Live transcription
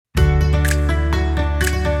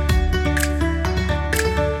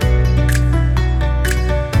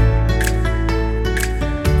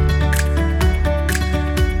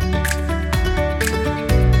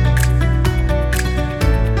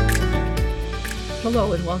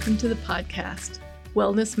Hello and welcome to the podcast,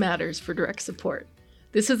 Wellness Matters for Direct Support.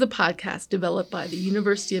 This is a podcast developed by the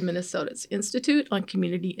University of Minnesota's Institute on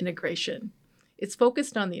Community Integration. It's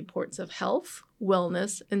focused on the importance of health,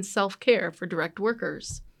 wellness, and self-care for direct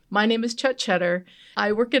workers. My name is Chet Cheddar.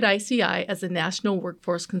 I work at ICI as a national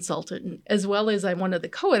workforce consultant, as well as I'm one of the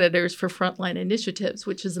co-editors for Frontline Initiatives,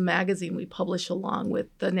 which is a magazine we publish along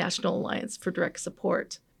with the National Alliance for Direct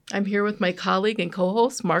Support. I'm here with my colleague and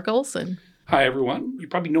co-host, Mark Olson. Hi, everyone. You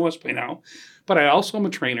probably know us by now, but I also am a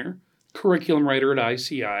trainer, curriculum writer at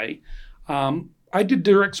ICI. I did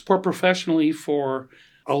direct support professionally for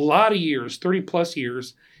a lot of years, 30 plus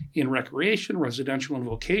years, in recreation, residential and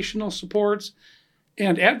vocational supports,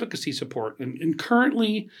 and advocacy support. And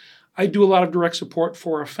currently, I do a lot of direct support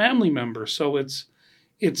for a family member. So it's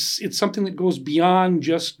something that goes beyond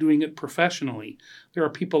just doing it professionally. There are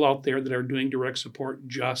people out there that are doing direct support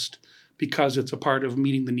just because it's a part of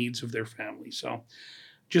meeting the needs of their family. So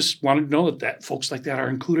just wanted to know that folks like that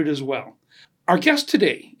are included as well. Our guest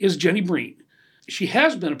today is Jenny Breen. She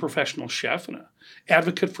has been a professional chef and an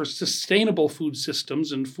advocate for sustainable food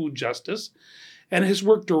systems and food justice, and has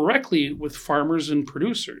worked directly with farmers and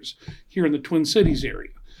producers here in the Twin Cities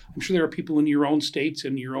area. I'm sure there are people in your own states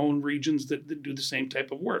and your own regions that do the same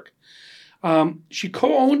type of work. She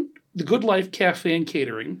co-owned the Good Life Cafe and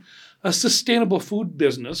Catering, a sustainable food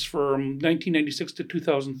business from 1996 to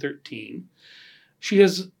 2013. She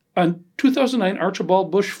is a 2009 Archibald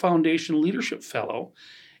Bush Foundation Leadership Fellow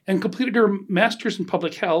and completed her Master's in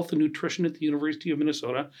Public Health and Nutrition at the University of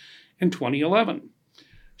Minnesota in 2011.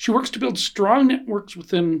 She works to build strong networks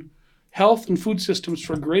within health and food systems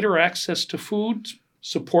for greater access to food,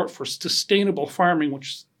 support for sustainable farming,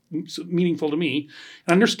 which is meaningful to me,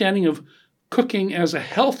 and understanding of cooking as a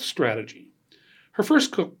health strategy. Her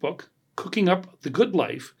first cookbook, Cooking Up the Good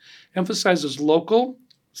Life, emphasizes local,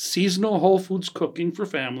 seasonal whole foods cooking for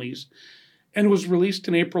families, and was released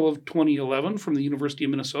in April of 2011 from the University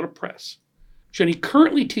of Minnesota Press. Jenny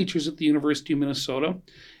currently teaches at the University of Minnesota,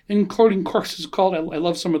 including courses called, I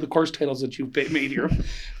love some of the course titles that you've made here,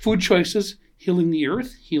 Food Choices, Healing the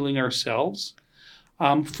Earth, Healing Ourselves,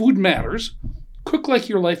 Food Matters, Cook Like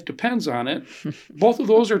Your Life Depends on It. Both of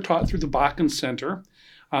those are taught through the Bakken Center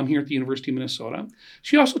here at the University of Minnesota.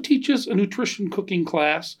 She also teaches a nutrition cooking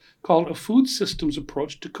class called A Food Systems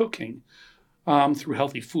Approach to Cooking through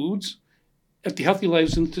Healthy Foods at the Healthy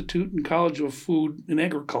Lives Institute and College of Food and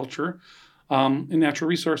Agriculture and Natural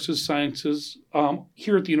Resources Sciences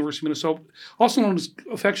here at the University of Minnesota, also known as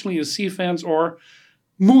affectionately as CFANS or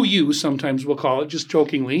MooU, sometimes we'll call it, just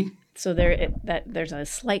jokingly. So there's a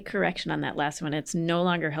slight correction on that last one. It's no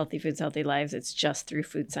longer Healthy Foods, Healthy Lives. It's just through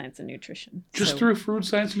food science and nutrition. Just through food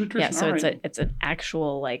science and nutrition? Yeah, so it's an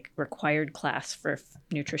actual required class for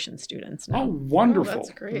nutrition students now. Oh, wonderful. Oh,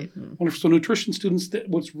 that's great. Mm-hmm. Wonderful. So nutrition students,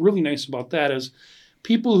 what's really nice about that is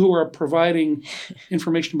people who are providing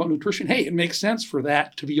information about nutrition, hey, it makes sense for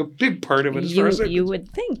that to be a big part of it. You would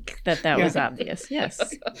think that was obvious,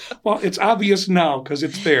 yes. Well, it's obvious now because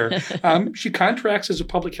it's there. She contracts as a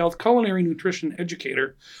public health culinary nutrition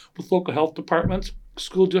educator with local health departments,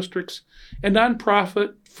 school districts, and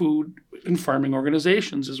nonprofit food and farming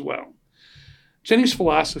organizations as well. Jenny's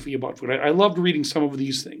philosophy about food, I loved reading some of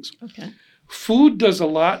these things. Okay. Food does a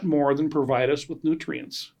lot more than provide us with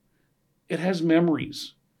nutrients. It has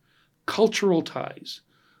memories, cultural ties.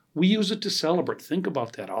 We use it to celebrate. Think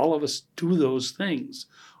about that. All of us do those things.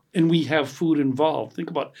 And we have food involved. Think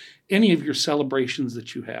about any of your celebrations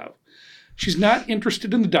that you have. She's not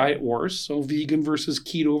interested in the diet wars, so vegan versus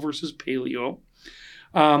keto versus paleo.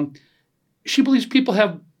 She believes people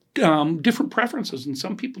have different preferences, and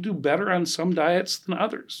some people do better on some diets than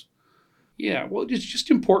others. Yeah, well, it's just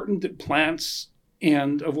important that plants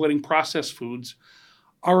and avoiding processed foods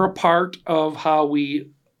are a part of how we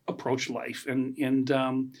approach life and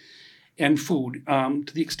food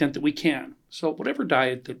to the extent that we can. So whatever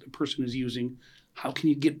diet that the person is using, how can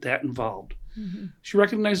you get that involved? Mm-hmm. She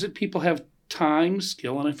recognizes that people have time,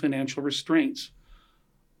 skill, and financial restraints.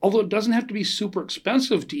 Although it doesn't have to be super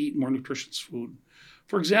expensive to eat more nutritious food.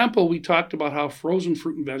 For example, we talked about how frozen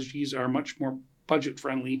fruit and veggies are much more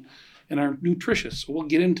budget-friendly and are nutritious. So we'll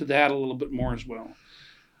get into that a little bit more as well.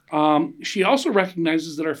 She also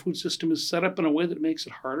recognizes that our food system is set up in a way that makes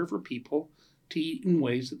it harder for people to eat in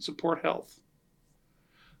ways that support health.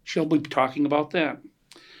 She'll be talking about that.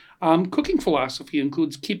 Cooking philosophy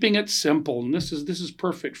includes keeping it simple, and this is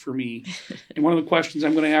perfect for me. And one of the questions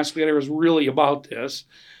I'm going to ask later is really about this,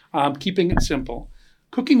 keeping it simple.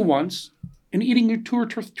 Cooking once, And eating it two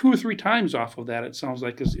or three times off of that, it sounds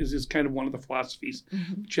like, is kind of one of the philosophies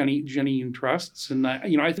Jenny entrusts. And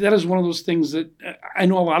that is one of those things that I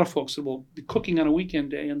know a lot of folks that will be cooking on a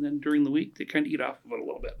weekend day, and then during the week they kind of eat off of it a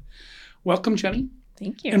little bit. Welcome, Jenny.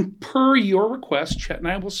 Thank you. And per your request, Chet and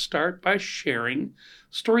I will start by sharing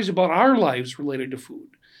stories about our lives related to food.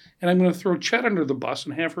 And I'm going to throw Chet under the bus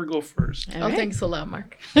and have her go first. All right. Thanks a lot,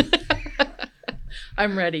 Mark.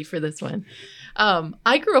 I'm ready for this one.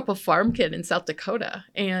 I grew up a farm kid in South Dakota,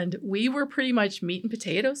 and we were pretty much meat and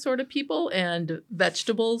potato sort of people, and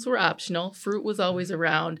vegetables were optional. Fruit was always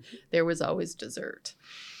around. There was always dessert.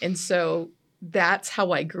 And so that's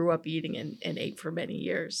how I grew up eating and ate for many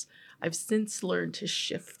years. I've since learned to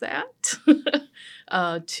shift that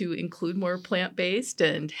to include more plant-based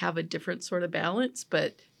and have a different sort of balance.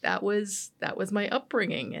 But that was my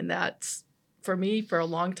upbringing. And that's, for me, for a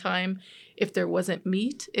long time, if there wasn't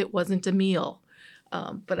meat, it wasn't a meal.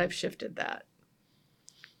 But I've shifted that.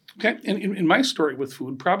 Okay. And in my story with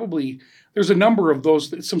food, probably there's a number of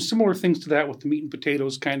those, some similar things to that with the meat and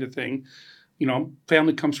potatoes kind of thing.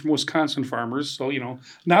 Family comes from Wisconsin farmers, so,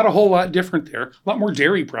 not a whole lot different there. A lot more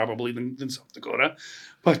dairy probably than South Dakota.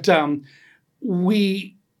 But when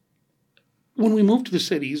we moved to the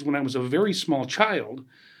cities, when I was a very small child,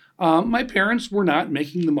 my parents were not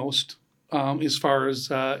making the most as far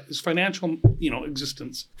as financial,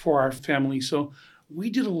 existence for our family. So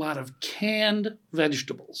we did a lot of canned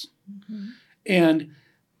vegetables. Mm-hmm. And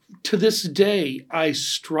to this day, I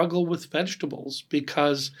struggle with vegetables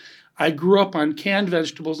because I grew up on canned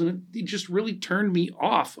vegetables, and it just really turned me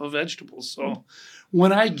off of vegetables. So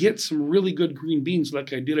when I get some really good green beans,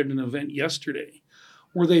 like I did at an event yesterday,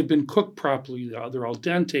 where they've been cooked properly, they're al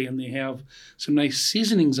dente, and they have some nice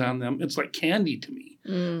seasonings on them, it's like candy to me.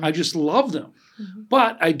 I just love them. Mm-hmm.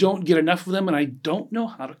 But I don't get enough of them, and I don't know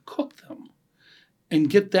how to cook them and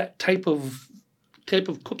get that type of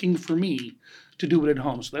cooking for me to do it at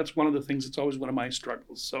home. So that's one of the things that's always one of my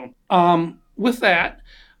struggles. So with that,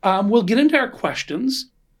 we'll get into our questions.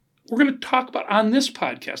 We're going to talk about, on this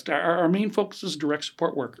podcast, our main focus is direct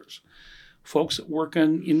support workers, folks that work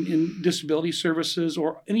in disability services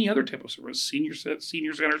or any other type of service, senior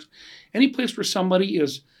centers, any place where somebody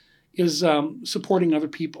is supporting other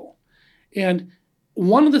people. And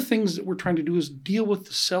one of the things that we're trying to do is deal with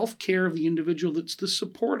the self-care of the individual that's the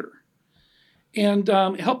supporter, and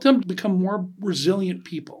help them become more resilient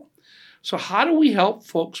people. So how do we help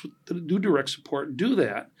folks that do direct support do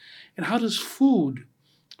that? And how does food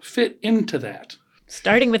fit into that?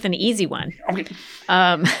 Starting with an easy one. Okay.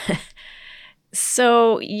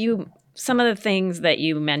 So some of the things that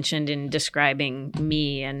you mentioned in describing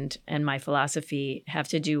me and my philosophy have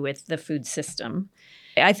to do with the food system.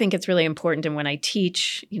 I think it's really important. And when I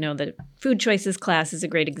teach, the food choices class is a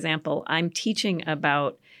great example. I'm teaching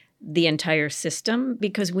about the entire system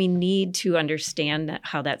because we need to understand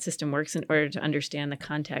how that system works in order to understand the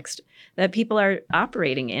context that people are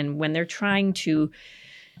operating in when they're trying to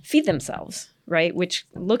feed themselves, right? Which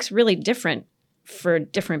looks really different for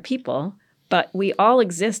different people, but we all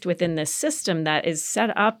exist within this system that is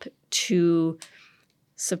set up to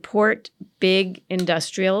support big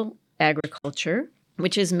industrial agriculture,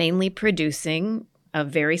 which is mainly producing a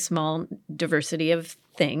very small diversity of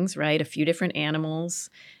things, right? A few different animals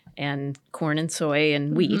and corn and soy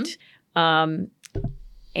and wheat. And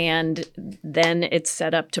then it's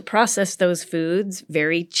set up to process those foods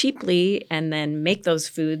very cheaply and then make those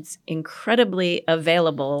foods incredibly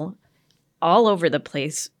available all over the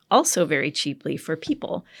place, also very cheaply for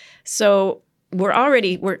people. So we're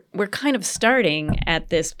kind of starting at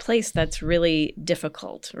this place that's really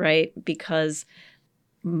difficult, right? Because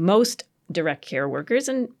most direct care workers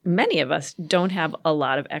and many of us don't have a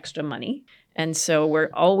lot of extra money. And so we're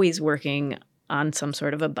always working on some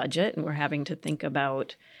sort of a budget, and we're having to think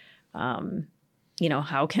about,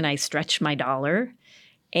 how can I stretch my dollar?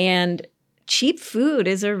 And cheap food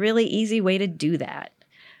is a really easy way to do that.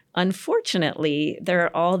 Unfortunately, there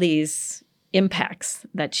are all these impacts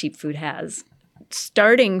that cheap food has,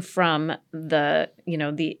 starting from the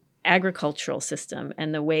agricultural system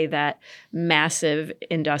and the way that massive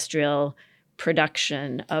industrial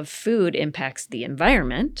production of food impacts the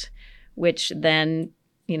environment, which then,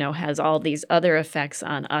 has all these other effects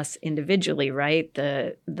on us individually, right?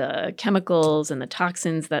 The chemicals and the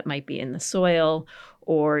toxins that might be in the soil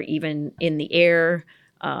or even in the air.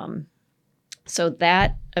 So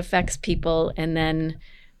that affects people. And then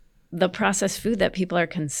the processed food that people are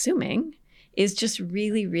consuming is just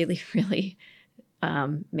really, really, really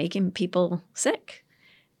making people sick.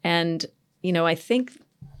 And, I think,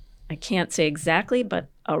 I can't say exactly, but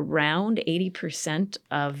around 80%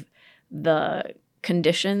 of the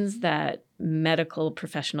conditions that medical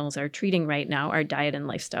professionals are treating right now are diet and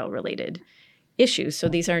lifestyle related issues. So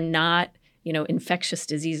these are not, infectious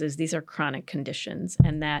diseases. These are chronic conditions.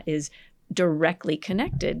 And that is directly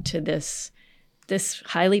connected to this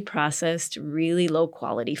highly processed, really low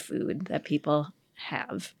quality food that people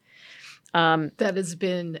have. That has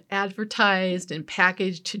been advertised and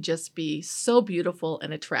packaged to just be so beautiful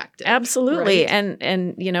and attractive. Absolutely. Right?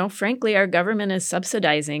 And frankly, our government is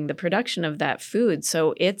subsidizing the production of that food.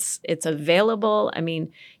 So it's available. I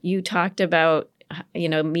mean, you talked about,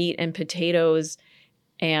 meat and potatoes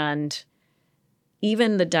and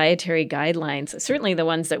even the dietary guidelines, certainly the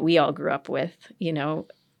ones that we all grew up with,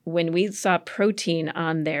 when we saw protein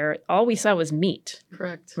on there, all we saw was meat.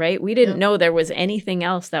 Correct. Right? We didn't know there was anything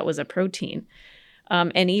else that was a protein.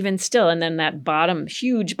 And even still, and then that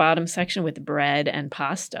huge bottom section with bread and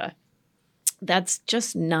pasta, that's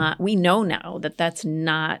just not, we know now that that's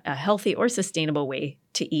not a healthy or sustainable way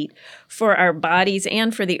to eat for our bodies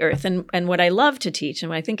and for the earth. And what I love to teach and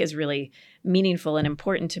what I think is really meaningful and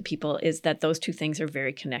important to people is that those two things are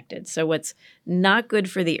very connected. So what's not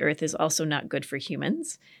good for the earth is also not good for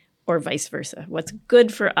humans, or vice versa. What's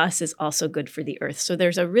good for us is also good for the earth. So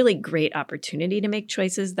there's a really great opportunity to make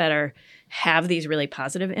choices that have these really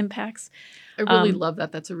positive impacts. I really love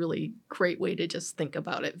that. That's a really great way to just think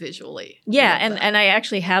about it visually. Yeah, and I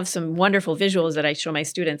actually have some wonderful visuals that I show my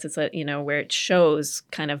students. It's where it shows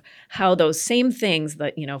kind of how those same things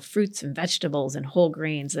that, fruits and vegetables and whole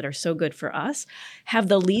grains that are so good for us have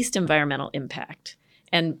the least environmental impact.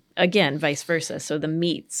 And again, vice versa. So the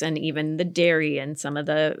meats and even the dairy and some of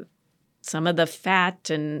the fat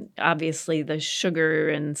and obviously the sugar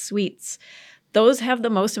and sweets, those have the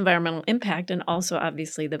most environmental impact and also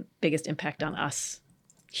obviously the biggest impact on us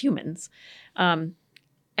humans. And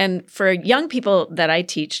for young people that I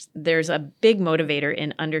teach, there's a big motivator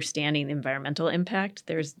in understanding the environmental impact.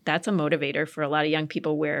 That's a motivator for a lot of young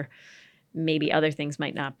people where maybe other things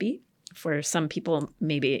might not be. For some people,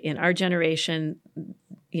 maybe in our generation,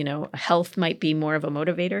 health might be more of a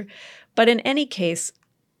motivator. But in any case,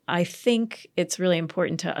 I think it's really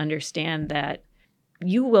important to understand that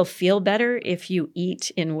you will feel better if you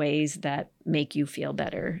eat in ways that make you feel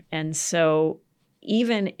better. And so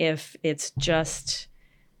even if it's just,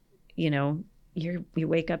 you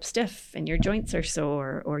wake up stiff and your joints are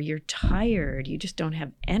sore, or you're tired, you just don't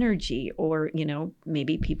have energy, or,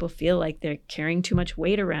 maybe people feel like they're carrying too much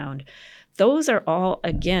weight around. Those are all,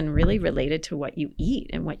 again, really related to what you eat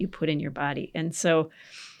and what you put in your body. And so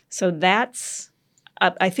that's,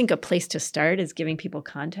 I think, a place to start is giving people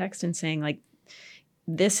context and saying, like,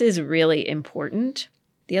 this is really important.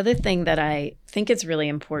 The other thing that I think is really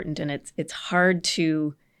important, and it's hard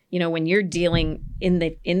to, when you're dealing in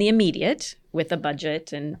the immediate with a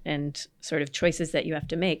budget and sort of choices that you have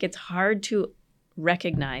to make, it's hard to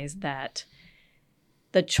recognize that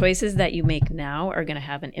the choices that you make now are going to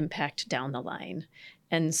have an impact down the line.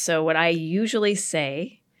 And so what I usually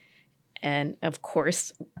say, and of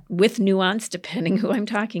course, with nuance, depending who I'm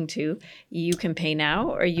talking to, you can pay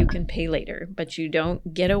now or you can pay later, but you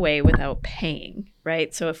don't get away without paying,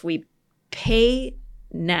 right? So if we pay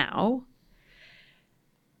now,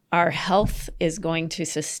 our health is going to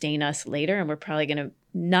sustain us later, and we're probably going to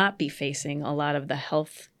not be facing a lot of the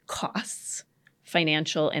health costs,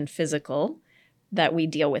 financial and physical, that we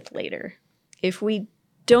deal with later. If we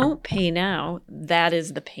don't pay now, that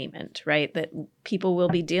is the payment, right? That people will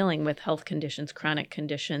be dealing with health conditions, chronic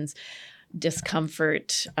conditions,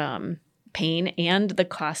 discomfort, pain, and the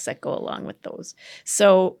costs that go along with those.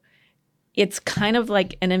 So it's kind of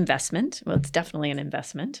like an investment. Well, it's definitely an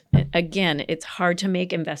investment. Again, it's hard to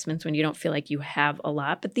make investments when you don't feel like you have a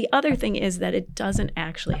lot. But the other thing is that it doesn't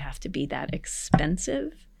actually have to be that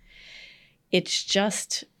expensive. It's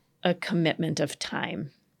just a commitment of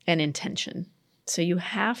time and intention. So you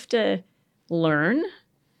have to learn,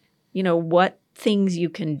 what things you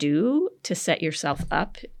can do to set yourself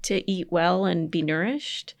up to eat well and be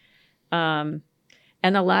nourished. And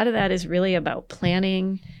a lot of that is really about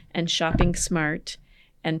planning and shopping smart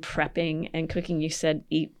and prepping and cooking. You said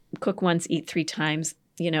cook once, eat 3 times.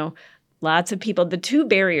 Lots of people, the 2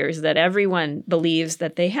 barriers that everyone believes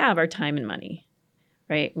that they have are time and money,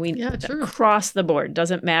 right? Across the board,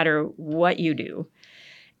 doesn't matter what you do.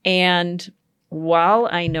 And while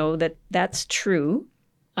I know that that's true,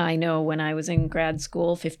 I know when I was in grad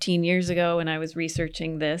school 15 years ago and I was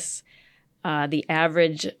researching this, the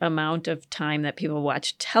average amount of time that people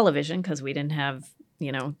watched television, because we didn't have,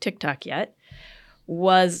 TikTok yet,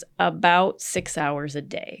 was about 6 hours a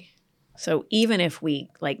day. So even if we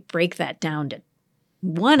break that down to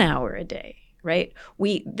 1 hour a day, right?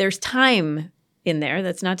 There's time in there.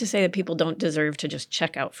 That's not to say that people don't deserve to just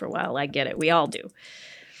check out for a while. I get it. We all do.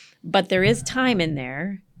 But there is time in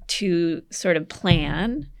there to sort of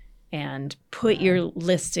plan and put your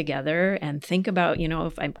list together and think about,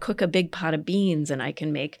 if I cook a big pot of beans and I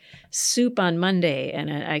can make soup on Monday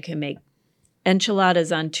and I can make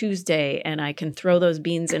enchiladas on Tuesday and I can throw those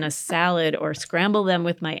beans in a salad or scramble them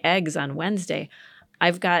with my eggs on Wednesday,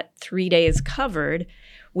 I've got 3 days covered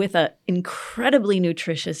with an incredibly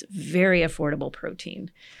nutritious, very affordable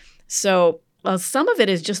protein. So some of it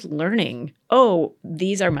is just learning,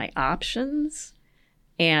 these are my options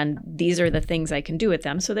and these are the things I can do with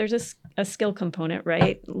them. So there's a skill component,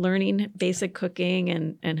 right? Learning basic cooking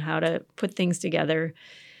and how to put things together,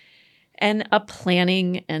 and a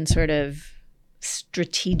planning and sort of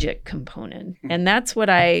strategic component. And that's what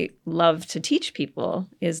I love to teach people,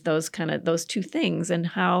 is those two things, and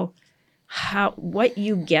how what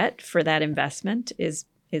you get for that investment is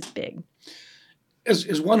big.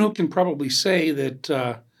 As one who can probably say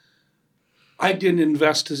that I didn't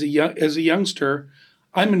invest as a youngster,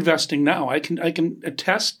 I'm investing now. I can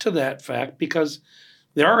attest to that fact, because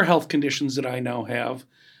there are health conditions that I now have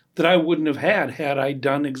that I wouldn't have had I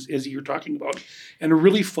done as you're talking about, and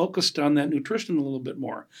really focused on that nutrition a little bit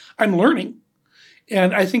more. I'm learning,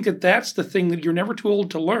 and I think that that's the thing, that you're never too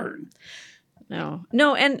old to learn.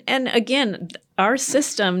 No, and again, our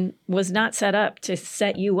system was not set up to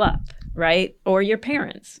set you up, right? Or your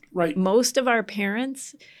parents. Right. Most of our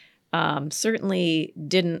parents certainly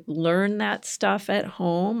didn't learn that stuff at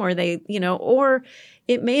home, or or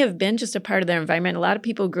it may have been just a part of their environment. A lot of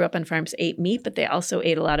people who grew up on farms ate meat, but they also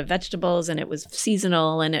ate a lot of vegetables, and it was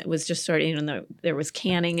seasonal, and it was just sort of, there was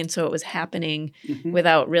canning, and so it was happening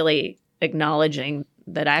without really acknowledging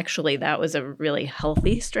that actually that was a really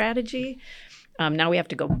healthy strategy. Now we have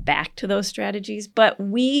to go back to those strategies, but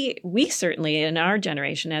we certainly, in our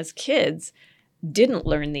generation as kids, didn't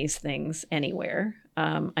learn these things anywhere.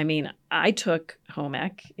 I took home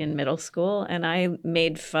ec in middle school, and I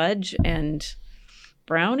made fudge and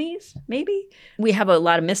brownies, maybe. We have a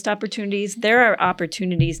lot of missed opportunities. There are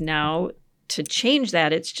opportunities now to change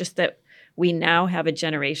that. It's just that we now have a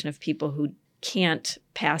generation of people who can't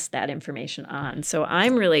pass that information on. So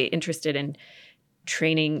I'm really interested in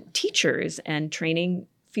training teachers and training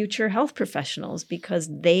future health professionals, because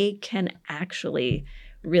they can actually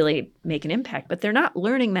really make an impact, but they're not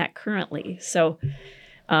learning that currently. So,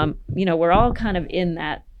 we're all kind of in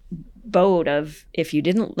that boat of, if you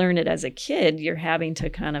didn't learn it as a kid, you're having to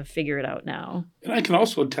kind of figure it out now. And I can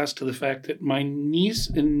also attest to the fact that my niece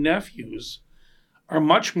and nephews are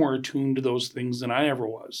much more attuned to those things than I ever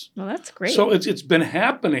was. Well, that's great. So it's been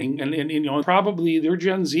happening, and probably they're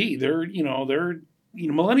Gen Z. They're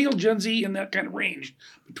millennial, Gen Z, in that kind of range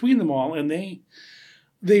between them all, and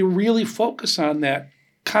they really focus on that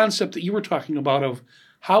concept that you were talking about of,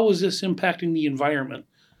 how is this impacting the environment,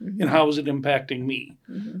 and how is it impacting me?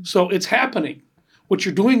 So it's happening. What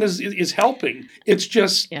you're doing is helping. It's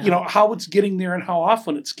just how it's getting there and how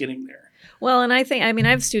often it's getting there. Well, and I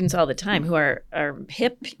have students all the time who are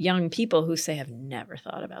hip young people who say, I've never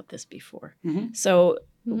thought about this before. So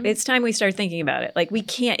it's time we start thinking about it. Like, we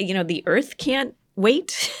can't, the earth can't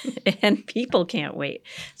wait and people can't wait.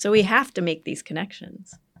 So we have to make these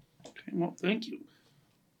connections. Okay, well, thank you.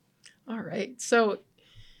 All right. So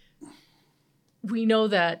we know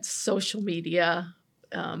that social media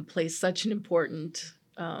plays such an important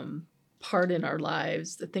part in our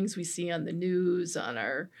lives. The things we see on the news, on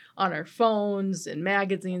our phones and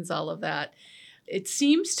magazines, all of that. It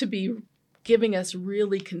seems to be giving us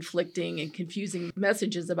really conflicting and confusing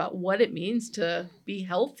messages about what it means to be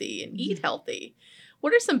healthy and eat healthy.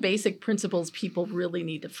 What are some basic principles people really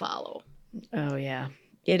need to follow? Oh, yeah.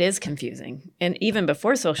 It is confusing. And even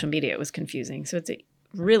before social media, it was confusing. So it's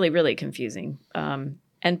really, really confusing.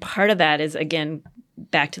 And part of that is, again,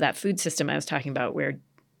 back to that food system I was talking about, where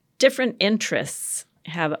different interests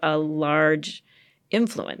have a large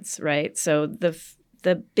influence, right? So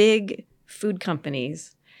the big food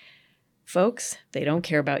companies, folks, they don't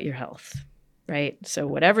care about your health, right? So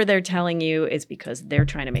whatever they're telling you is because they're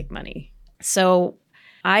trying to make money. So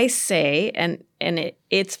I say, and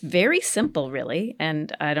it's very simple, really.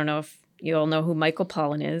 And I don't know if you all know who Michael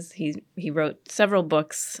Pollan is. He wrote several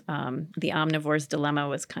books. The Omnivore's Dilemma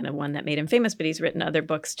was kind of one that made him famous, but he's written other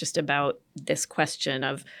books just about this question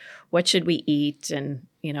of what should we eat, and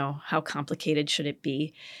how complicated should it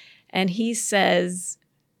be. And he says,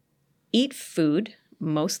 eat food,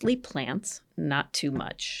 mostly plants, not too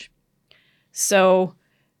much. So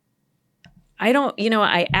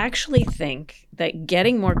I actually think that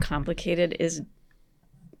getting more complicated is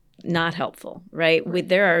not helpful, right?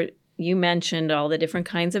 There are, you mentioned all the different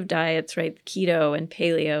kinds of diets, right? Keto and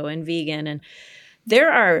paleo and vegan. And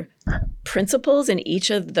there are principles in each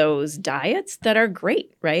of those diets that are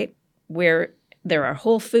great, right? Where there are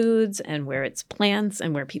whole foods and where it's plants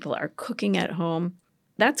and where people are cooking at home.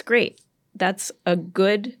 That's great. That's a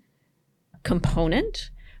good component.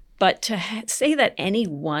 But to say that any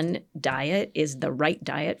one diet is the right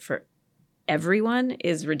diet for everyone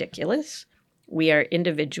is ridiculous. We are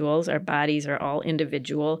individuals. Our bodies are all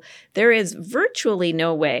individual. There is virtually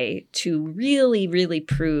no way to really, really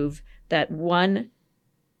prove that one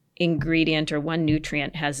ingredient or one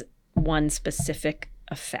nutrient has one specific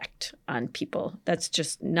effect on people. That's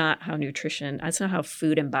just not how that's not how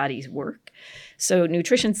food and bodies work. So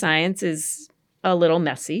nutrition science is a little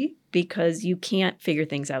messy because you can't figure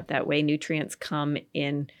things out that way. Nutrients come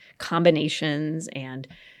in combinations, and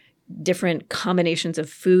different combinations of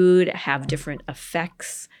food have different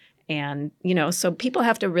effects. And, so people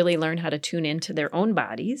have to really learn how to tune into their own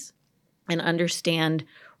bodies and understand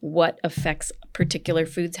what effects particular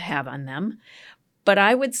foods have on them. But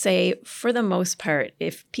I would say, for the most part,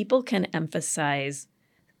 if people can emphasize,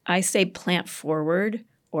 I say plant forward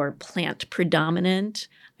or plant predominant.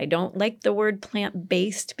 I don't like the word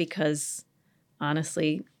plant-based because,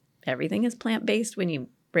 honestly, everything is plant-based when you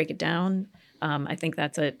break it down. I think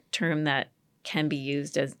that's a term that can be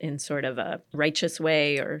used as in sort of a righteous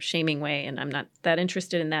way or shaming way, and I'm not that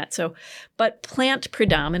interested in that. So, but plant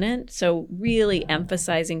predominant, so really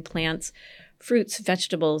emphasizing plants, fruits,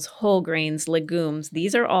 vegetables, whole grains, legumes,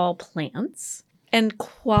 these are all plants. And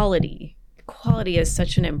quality. Quality is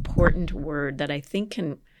such an important word that I think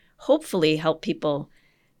can hopefully help people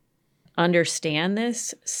understand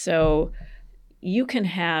this. So you can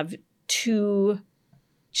have 2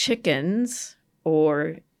 chickens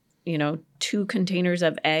or, 2 containers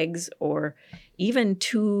of eggs or even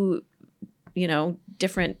 2,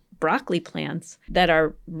 different broccoli plants that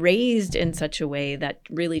are raised in such a way that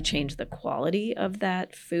really change the quality of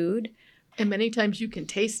that food. And many times you can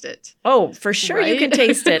taste it. Oh, for sure, right? You can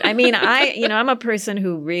taste it. I mean, I'm a person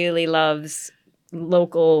who really loves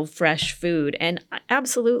local, fresh food, and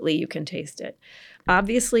absolutely you can taste it.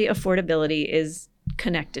 Obviously, affordability is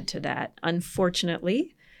connected to that.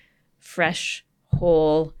 Unfortunately, fresh,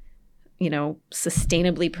 whole,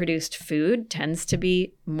 sustainably produced food tends to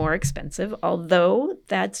be more expensive, although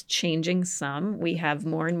that's changing some. We have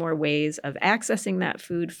more and more ways of accessing that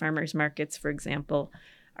food. Farmers markets, for example,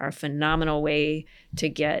 are a phenomenal way to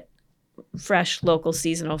get fresh, local,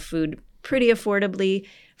 seasonal food pretty affordably.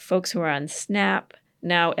 Folks who are on SNAP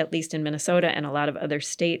now, at least in Minnesota and a lot of other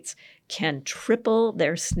states, can triple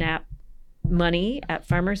their SNAP money at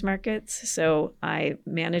farmers markets. So I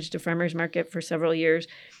managed a farmers market for several years.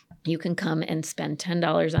 You can come and spend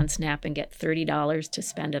 $10 on SNAP and get $30 to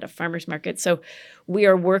spend at a farmers market. So we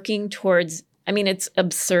are working towards, it's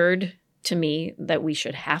absurd to me that we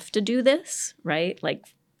should have to do this, right? Like,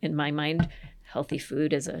 in my mind, healthy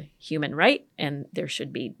food is a human right, and there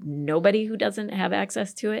should be nobody who doesn't have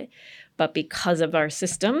access to it. But because of our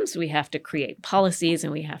systems, we have to create policies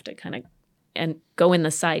and we have to kind of go in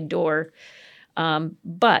the side door.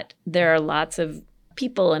 But there are lots of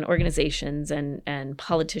people and organizations and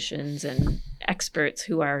politicians and experts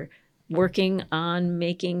who are working on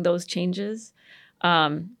making those changes.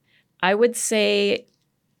 I would say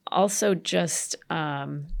also just,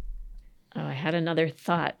 I had another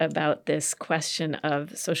thought about this question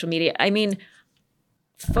of social media.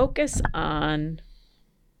 Focus on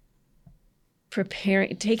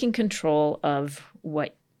taking control of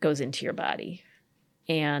what goes into your body.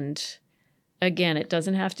 And again, it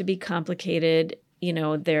doesn't have to be complicated.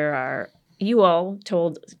 You all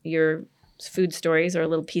told your food stories or a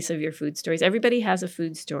little piece of your food stories. Everybody has a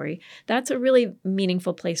food story. That's a really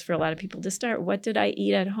meaningful place for a lot of people to start. What did I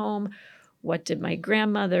eat at home? What did my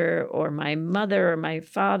grandmother or my mother or my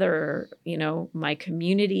father, or, my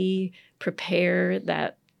community prepare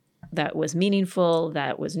that was meaningful,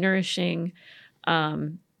 that was nourishing?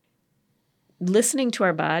 Listening to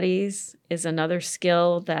our bodies is another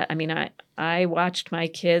skill that, I watched my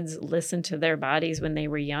kids listen to their bodies when they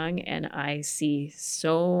were young, and I see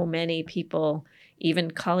so many people, even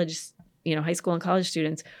college, high school and college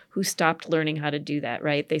students, who stopped learning how to do that,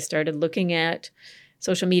 right? They started looking at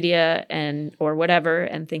social media or whatever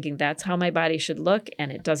and thinking that's how my body should look,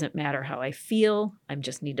 and it doesn't matter how I feel. I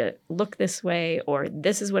just need to look this way, or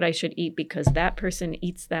this is what I should eat because that person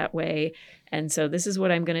eats that way, and so this is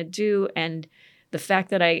what I'm going to do. And the fact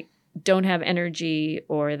that I don't have energy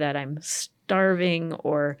or that I'm starving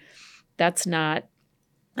or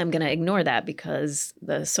I'm going to ignore that because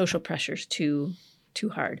the social pressure's too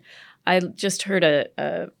hard. I just heard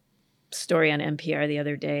a story on NPR the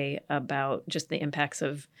other day about just the impacts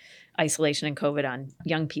of isolation and COVID on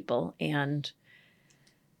young people. And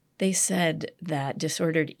they said that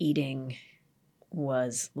disordered eating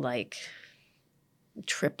was like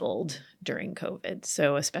tripled during COVID.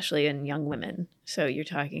 So especially in young women. So you're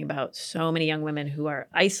talking about so many young women who are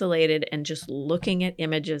isolated and just looking at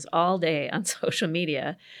images all day on social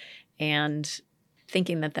media and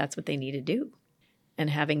thinking that that's what they need to do and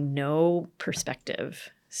having no perspective.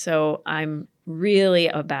 So I'm really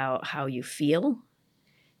about how you feel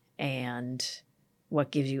and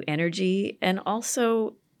what gives you energy. And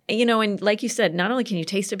also, and like you said, not only can you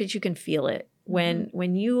taste it, but you can feel it.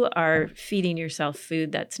 When you are feeding yourself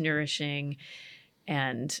food that's nourishing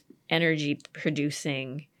and energy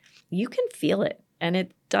producing, you can feel it. And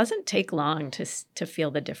it doesn't take long to feel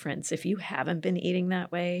the difference if you haven't been eating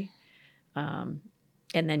that way. And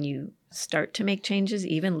then you start to make changes,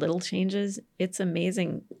 even little changes. It's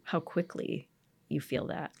amazing how quickly you feel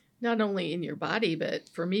that. Not only in your body, but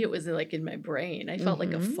for me, it was like in my brain. I felt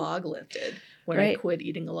like a fog lifted when I quit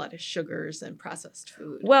eating a lot of sugars and processed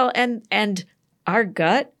food. Well, and our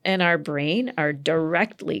gut and our brain are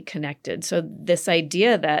directly connected. So this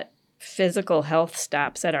idea that physical health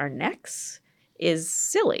stops at our necks is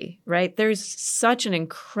silly, right? There's such an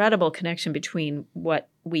incredible connection between what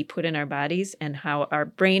we put in our bodies and how our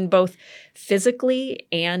brain both physically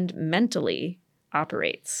and mentally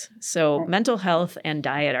operates. So mental health and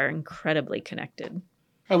diet are incredibly connected.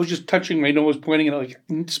 I was just touching my nose, pointing it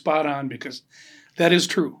like spot on, because that is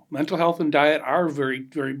true. Mental health and diet are very,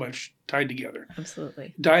 very much tied together.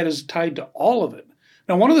 Absolutely. Diet is tied to all of it.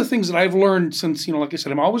 Now, one of the things that I've learned since, like I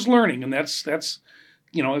said, I'm always learning, and that's as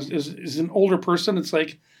an older person, it's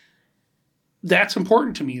like, that's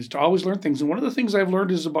important to me, is to always learn things. And one of the things I've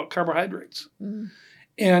learned is about carbohydrates.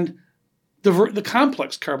 And the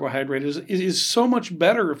complex carbohydrate is so much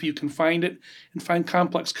better if you can find it and find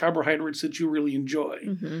complex carbohydrates that you really enjoy.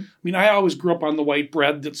 I mean, I always grew up on the white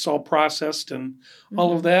bread that's all processed and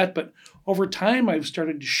all of that. But over time, I've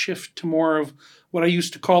started to shift to more of what I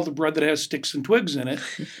used to call the bread that has sticks and twigs in it.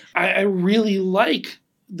 I really like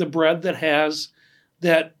the bread that has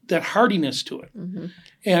that hardiness to it.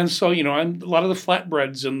 And so, I'm a lot of the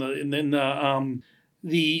flatbreads and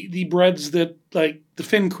the breads that like the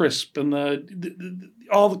Thin Crisp and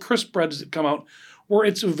all the crisp breads that come out, where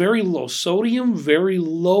it's a very low sodium, very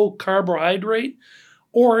low carbohydrate,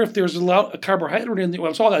 or if there's a carbohydrate in there,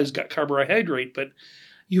 well, it's all guys got carbohydrate, but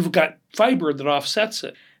you've got fiber that offsets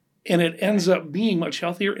it, and it ends up being much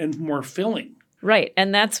healthier and more filling. Right,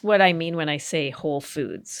 and that's what I mean when I say whole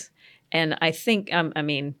foods. And I think,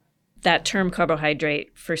 that term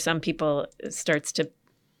carbohydrate for some people starts to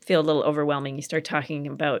feel a little overwhelming. You start talking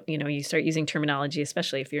about, you start using terminology,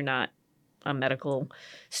 especially if you're not a medical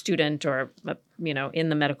student or, in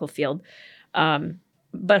the medical field.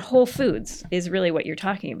 But whole foods is really what you're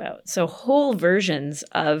talking about. So whole versions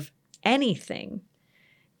of anything,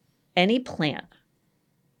 any plant,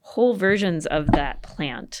 whole versions of that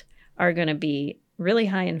plant are going to be really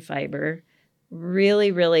high in fiber,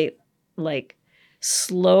 really, really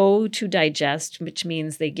slow to digest, which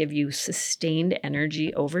means they give you sustained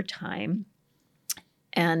energy over time.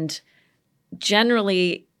 And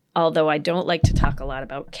generally, although I don't like to talk a lot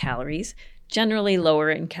about calories, generally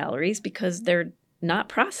lower in calories because they're not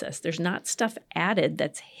processed. There's not stuff added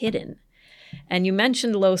that's hidden. And you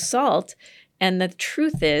mentioned low salt. And the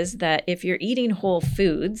truth is that if you're eating whole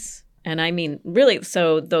foods, and I mean, really,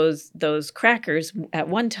 so those crackers, at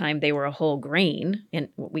one time, they were a whole grain, in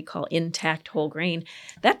what we call intact whole grain.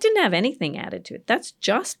 That didn't have anything added to it. That's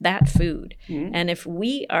just that food. And if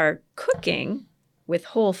we are cooking with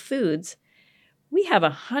whole foods, we have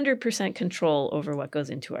 100% control over what goes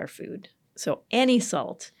into our food. So any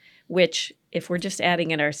salt, which if we're just adding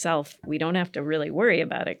it ourselves, we don't have to really worry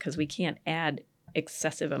about it because we can't add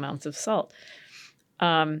excessive amounts of salt.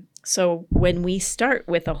 So when we start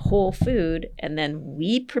with a whole food and then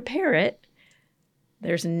we prepare it,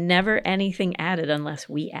 there's never anything added unless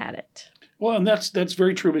we add it. Well, and that's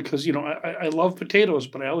very true because, I love potatoes,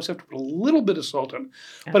 but I always have to put a little bit of salt on.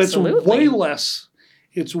 But Absolutely.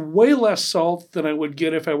 It's way less salt than I would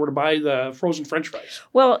get if I were to buy the frozen French fries.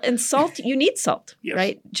 Well, and salt, you need salt, Yes.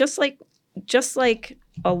 right? Just like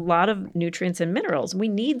a lot of nutrients and minerals, we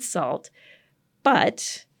need salt.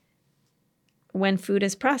 But when food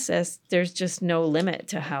is processed, there's just no limit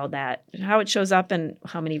to how it shows up and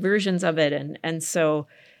how many versions of it. And so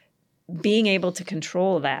being able to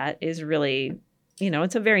control that is really,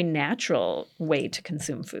 it's a very natural way to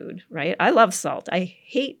consume food, right? I love salt. I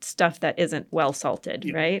hate stuff that isn't well salted,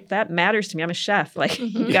 right? That matters to me. I'm a chef.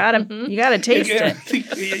 You gotta taste it.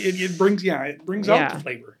 It brings out the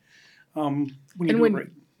flavor. when you And do when it right.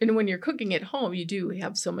 and when you're cooking at home, you do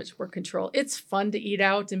have so much more control. It's fun to eat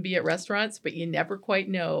out and be at restaurants, but you never quite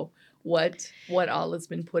know what all has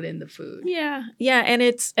been put in the food. Yeah. Yeah. And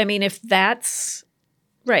if that's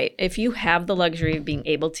right, if you have the luxury of being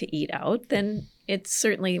able to eat out, then it's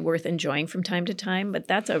certainly worth enjoying from time to time. But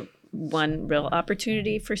that's one real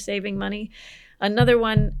opportunity for saving money. Another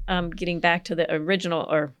one, getting back to the original,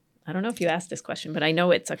 or I don't know if you asked this question, but I know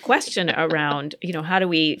it's a question around, how do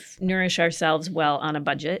we nourish ourselves well on a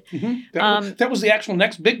budget? Mm-hmm. That was the actual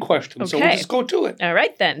next big question. So we'll Okay. just go to it. All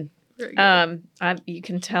right, then. Very good. You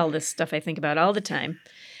can tell this stuff I think about all the time.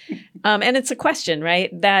 And it's a question, right?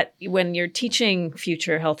 That when you're teaching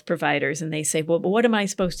future health providers and they say, well, but what am I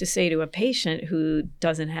supposed to say to a patient who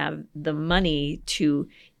doesn't have the money to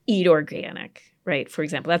eat organic, right? For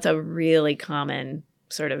example, that's a really common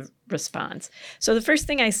sort of response. So the first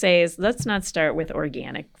thing I say is, let's not start with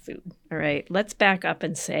organic food, all right? Let's back up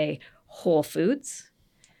and say whole foods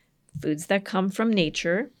that come from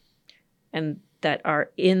nature and that are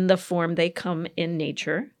in the form they come in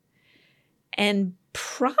nature. And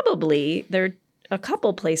probably there are a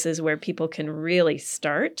couple places where people can really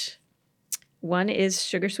start. One is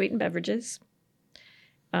sugar-sweetened beverages,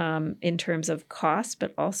 in terms of cost,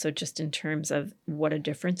 but also just in terms of what a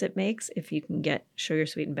difference it makes if you can get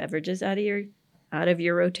sugar-sweetened beverages out of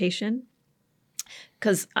your rotation.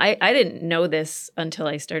 Because I didn't know this until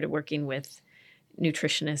I started working with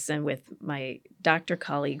nutritionists and with my doctor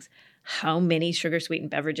colleagues, how many sugar-sweetened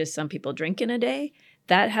beverages some people drink in a day.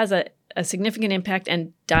 That has a significant impact,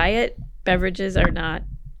 and diet beverages are not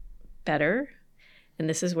better. And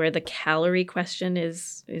this is where the calorie question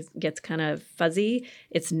gets kind of fuzzy.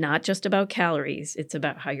 It's not just about calories. It's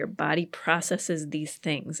about how your body processes these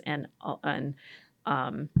things. And what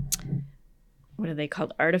are they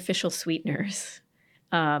called? Artificial sweeteners.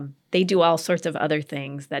 They do all sorts of other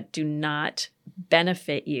things that do not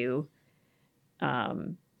benefit you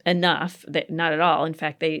enough. Not at all. In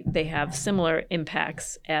fact, they have similar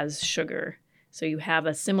impacts as sugar. So you have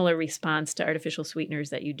a similar response to artificial sweeteners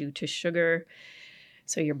that you do to sugar.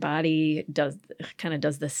 So your body does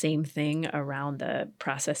the same thing around the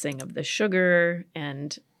processing of the sugar.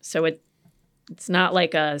 And so it's not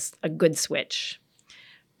like a good switch.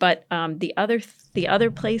 But the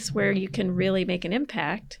other place where you can really make an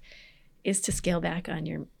impact is to scale back on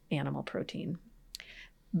your animal protein,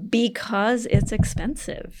 because it's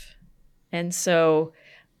expensive. And so,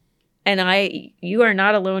 you are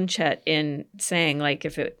not alone, Chet, in saying, like,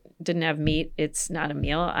 if it didn't have meat, it's not a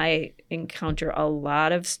meal. I encounter a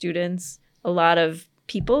lot of students, a lot of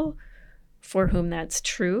people for whom that's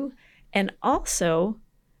true. And also,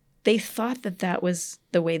 they thought that was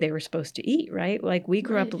the way they were supposed to eat, right? Like, we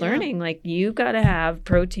grew up learning, like, you got to have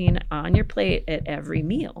protein on your plate at every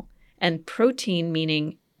meal. And protein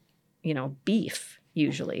meaning, beef,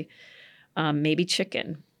 usually, maybe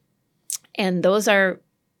chicken. And those are,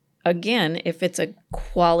 again, if it's a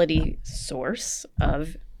quality source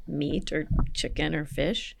of meat or chicken or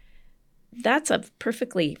fish, that's a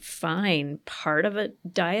perfectly fine part of a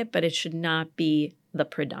diet, but it should not be the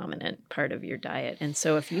predominant part of your diet. And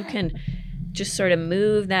so if you can just sort of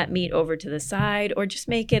move that meat over to the side, or just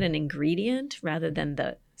make it an ingredient rather than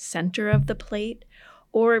the center of the plate,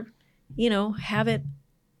 or, have it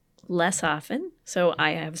less often. So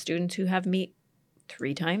I have students who have meat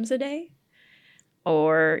 3 times a day,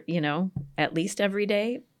 or, at least every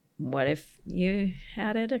day. What if you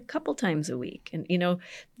had it a couple times a week? And,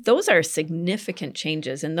 those are significant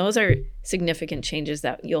changes. And those are significant changes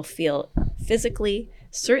that you'll feel physically,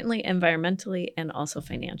 certainly environmentally, and also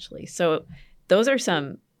financially. So those are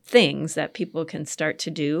some things that people can start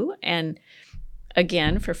to do. And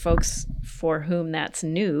again, for folks for whom that's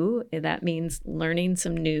new, that means learning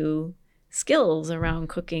some new skills around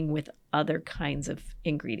cooking with other kinds of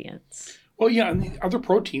ingredients. Well, yeah, and the other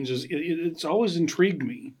proteins, it's always intrigued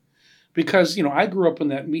me. Because, I grew up in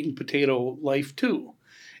that meat and potato life too.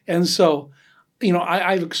 And so,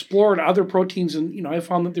 I've explored other proteins, and, I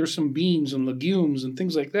found that there's some beans and legumes and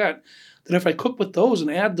things like that if I cook with those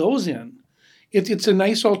and add those in, it's a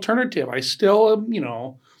nice alternative. I still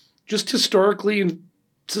am, just historically and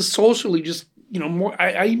just socially, just, more,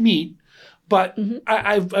 I eat meat, but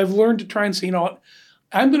I've learned to try and say,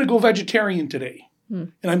 I'm going to go vegetarian today.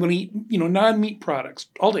 And I'm going to eat, non-meat products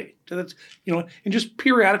all day. So that's, and just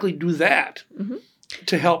periodically do that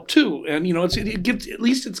to help too. And, it gives, at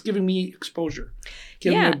least it's giving me exposure,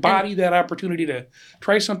 giving my body that opportunity to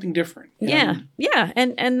try something different. And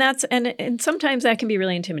and sometimes that can be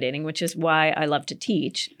really intimidating, which is why I love to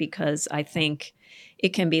teach, because I think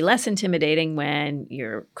it can be less intimidating when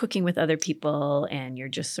you're cooking with other people and you're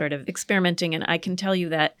just sort of experimenting. And I can tell you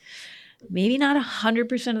that maybe not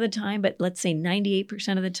 100% of the time, but let's say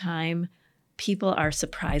 98% of the time, people are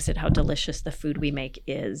surprised at how delicious the food we make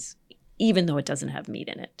is, even though it doesn't have meat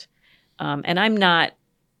in it. And I'm not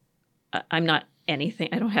anything.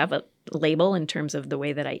 I don't have a label in terms of the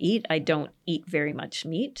way that I eat. I don't eat very much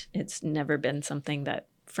meat. It's never been something that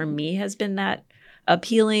for me has been that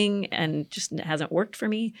appealing and just hasn't worked for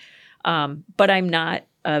me. But I'm not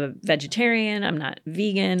a vegetarian. I'm not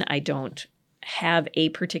vegan. I don't have a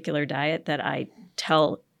particular diet that I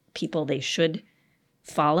tell people they should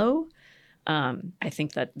follow. I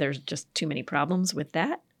think that there's just too many problems with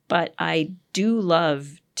that. But I do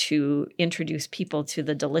love to introduce people to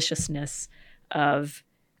the deliciousness of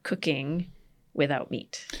cooking without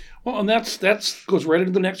meat. Well, and that's goes right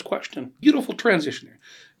into the next question. Beautiful transition there.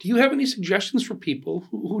 Do you have any suggestions for people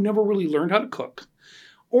who never really learned how to cook,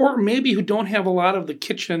 or maybe who don't have a lot of the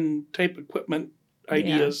kitchen type equipment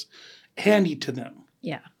ideas handy to them?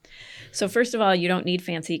 Yeah. So first of all, you don't need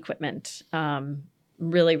fancy equipment.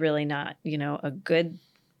 Really, really not. A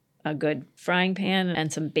good frying pan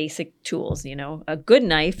and some basic tools. A good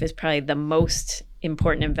knife is probably the most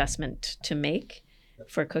important investment to make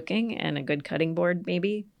for cooking, and a good cutting board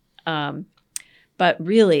maybe. But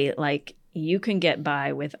really, you can get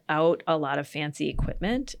by without a lot of fancy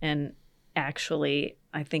equipment. And actually,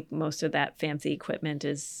 I think most of that fancy equipment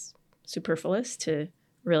is superfluous to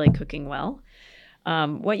really cooking well.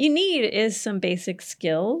 What you need is some basic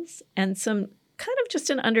skills and some kind of just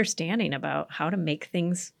an understanding about how to make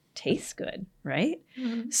things taste good, right?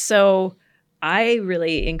 Mm-hmm. So I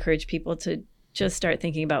really encourage people to just start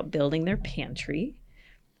thinking about building their pantry.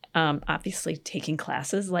 Obviously, taking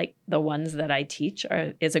classes like the ones that I teach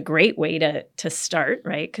is a great way to start,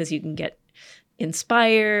 right? Because you can get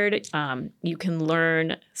inspired. You can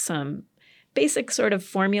learn some basic sort of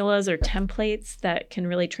formulas or templates that can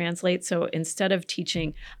really translate. So instead of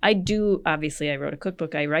teaching, I wrote a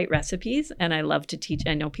cookbook, I write recipes, and I love to teach.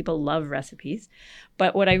 I know people love recipes,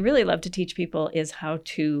 but what I really love to teach people is how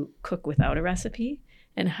to cook without a recipe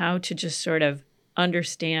and how to just sort of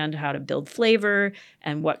understand how to build flavor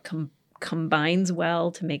and what combines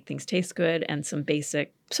well to make things taste good, and some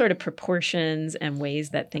basic sort of proportions and ways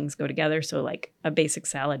that things go together. So like a basic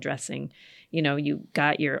salad dressing, you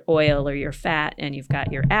got your oil or your fat and you've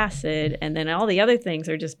got your acid, and then all the other things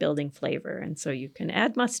are just building flavor. And so you can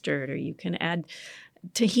add mustard, or you can add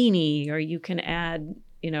tahini, or you can add,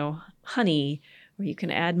 honey, or you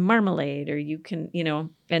can add marmalade, or you can,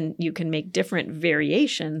 and you can make different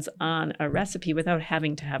variations on a recipe without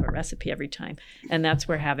having to have a recipe every time. And that's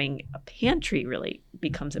where having a pantry really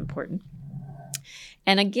becomes important.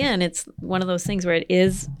 And again, it's one of those things where it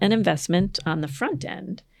is an investment on the front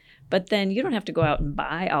end, but then you don't have to go out and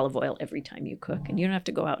buy olive oil every time you cook, and you don't have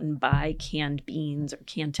to go out and buy canned beans or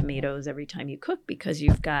canned tomatoes every time you cook, because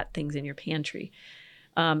you've got things in your pantry.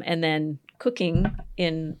 And then cooking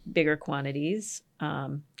in bigger quantities.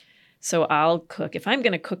 So I'll cook, if I'm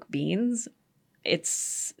going to cook beans,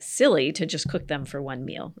 it's silly to just cook them for one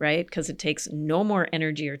meal, right? Because it takes no more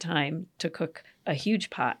energy or time to cook a huge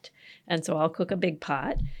pot. And so I'll cook a big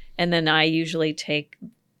pot, and then I usually take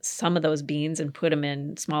some of those beans and put them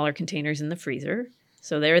in smaller containers in the freezer.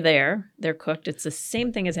 So they're cooked. It's the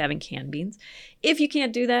same thing as having canned beans. If you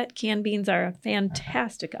can't do that, canned beans are a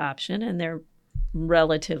fantastic option, and they're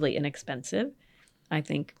relatively inexpensive. I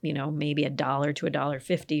think, maybe $1 to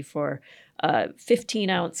 $1.50 for a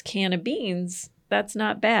 15-ounce can of beans. That's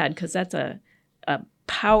not bad, because that's a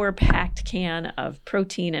power-packed can of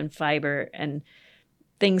protein and fiber and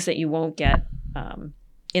things that you won't get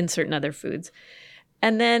in certain other foods.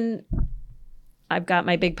 And then I've got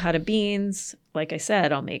my big pot of beans. Like I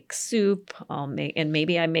said, I'll make soup. And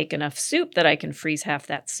maybe I make enough soup that I can freeze half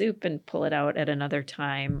that soup and pull it out at another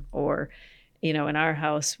time. Or, in our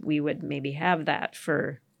house, we would maybe have that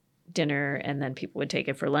for dinner, and then people would take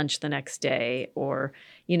it for lunch the next day. Or,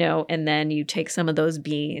 and then you take some of those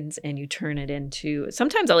beans and you turn it into,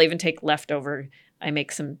 sometimes I'll even take leftover. I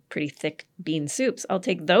make some pretty thick bean soups. I'll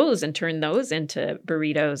take those and turn those into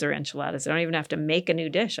burritos or enchiladas. I don't even have to make a new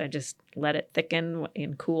dish. I just let it thicken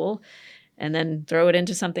and cool, and then throw it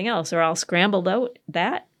into something else. Or I'll scramble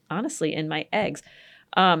that, honestly, in my eggs.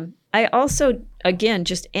 I also, again,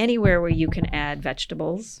 just anywhere where you can add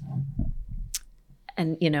vegetables.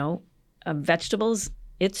 And, vegetables,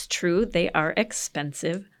 it's true, they are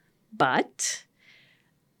expensive, but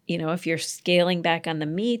if you're scaling back on the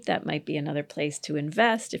meat, that might be another place to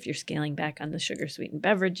invest. If you're scaling back on the sugar-sweetened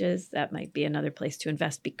beverages, that might be another place to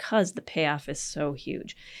invest, because the payoff is so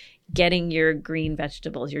huge. getting your green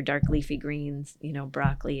vegetables, your dark leafy greens,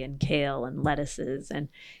 broccoli and kale and lettuces, and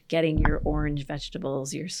getting your orange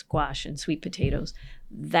vegetables, your squash and sweet potatoes,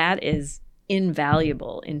 that is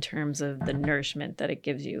invaluable in terms of the nourishment that it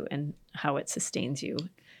gives you and how it sustains you.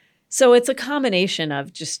 So it's a combination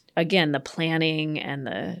of just, again, the planning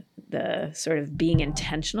and the sort of being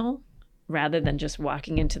intentional rather than just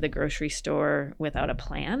walking into the grocery store without a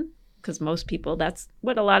plan, because most people, that's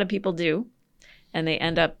what a lot of people do. And they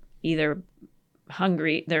end up either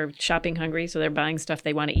hungry, they're shopping hungry, so they're buying stuff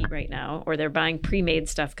they want to eat right now, or they're buying pre-made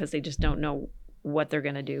stuff because they just don't know what they're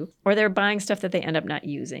going to do, or they're buying stuff that they end up not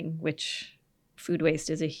using, which food waste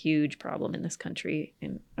is a huge problem in this country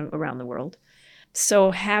and around the world.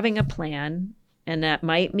 So having a plan, and that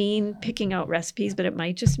might mean picking out recipes, but it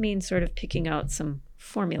might just mean sort of picking out some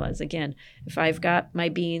formulas. Again, if I've got my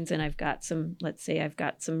beans and I've got some, let's say I've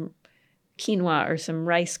got some quinoa or some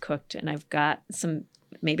rice cooked, and I've got some,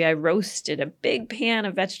 maybe I roasted a big pan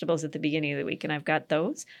of vegetables at the beginning of the week, and I've got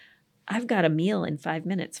those, I've got a meal in 5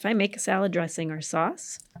 minutes. If I make a salad dressing or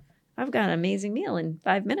sauce, I've got an amazing meal in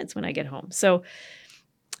 5 minutes when I get home. So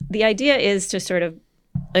the idea is to sort of,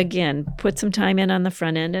 again, put some time in on the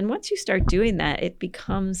front end. And once you start doing that, it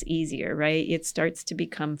becomes easier, right? It starts to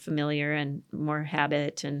become familiar and more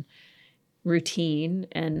habit and routine.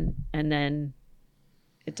 And then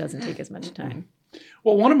it doesn't take as much time.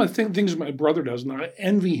 Well, one of my things my brother does, and I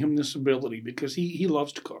envy him this ability because he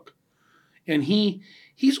loves to cook. And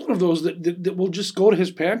he's one of those that will just go to his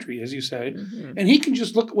pantry, as you say, and he can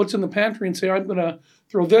just look at what's in the pantry and say, I'm going to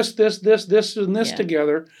throw this, and this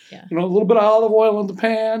together. Yeah. A little bit of olive oil in the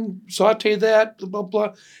pan, saute that, blah, blah,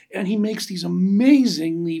 blah. And he makes these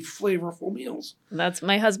amazingly flavorful meals. That's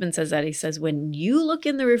my husband says that. He says, when you look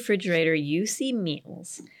in the refrigerator, you see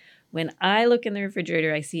meals. When I look in the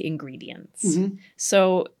refrigerator, I see ingredients. Mm-hmm.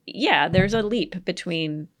 So, yeah, there's a leap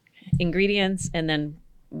between ingredients and then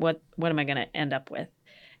what am I going to end up with?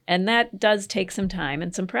 And that does take some time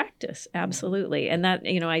and some practice. Absolutely. And that,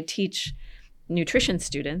 I teach nutrition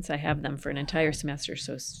students. I have them for an entire semester,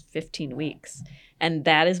 so 15 weeks. And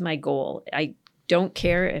that is my goal. I don't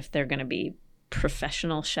care if they're going to be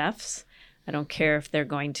professional chefs. I don't care if they're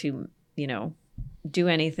going to, do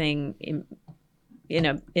anything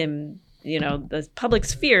in the public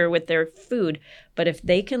sphere with their food. But if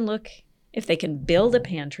they can build a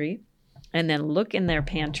pantry and then look in their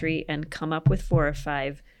pantry and come up with 4 or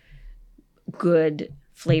 5 good,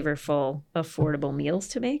 flavorful, affordable meals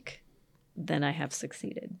to make, then I have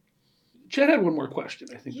succeeded. Jen had one more question,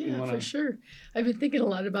 I think. Yeah, for sure. I've been thinking a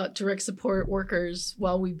lot about direct support workers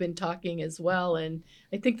while we've been talking as well. And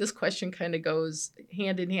I think this question kind of goes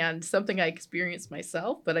hand in hand, something I experienced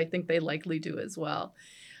myself, but I think they likely do as well.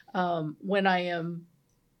 When I am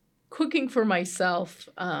cooking for myself,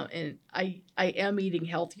 and I am eating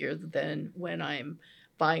healthier than when I'm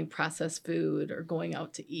buying processed food or going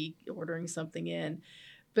out to eat, ordering something in.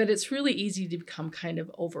 But it's really easy to become kind of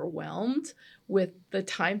overwhelmed with the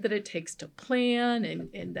time that it takes to plan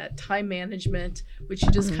and that time management, which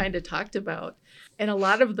you just kind of talked about. And a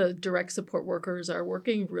lot of the direct support workers are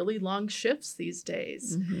working really long shifts these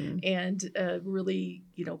days and really,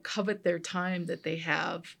 covet their time that they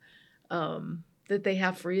have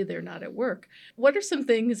free. They're not at work. What are some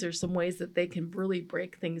things or some ways that they can really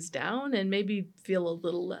break things down and maybe feel a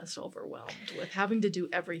little less overwhelmed with having to do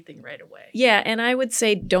everything right away? Yeah, and I would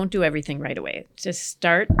say don't do everything right away. Just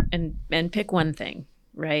start and pick one thing,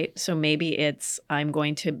 right? So maybe it's I'm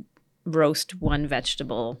going to roast one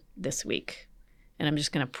vegetable this week and I'm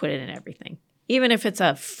just going to put it in everything. Even if it's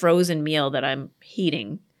a frozen meal that I'm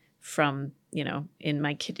heating from, in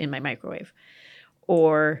my microwave.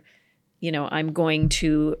 Or I'm going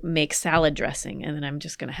to make salad dressing and then I'm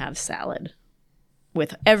just going to have salad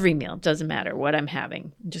with every meal. It doesn't matter what I'm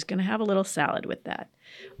having. I'm just going to have a little salad with that.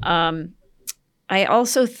 I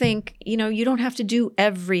also think, you don't have to do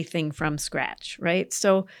everything from scratch, right?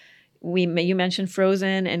 So you mentioned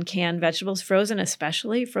frozen and canned vegetables. Frozen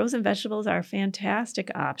vegetables are a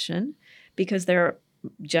fantastic option because they're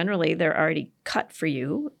already cut for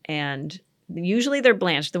you and usually they're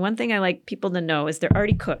blanched. The one thing I like people to know is they're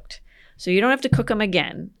already cooked. So you don't have to cook them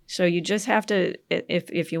again. So you just have to,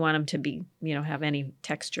 if you want them to be, have any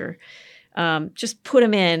texture, just put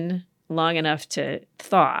them in long enough to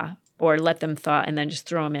thaw or let them thaw and then just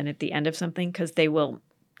throw them in at the end of something because they will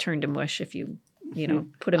turn to mush if you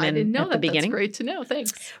put them in at the beginning. I didn't know that. That's great to know.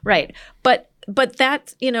 Thanks. Right. But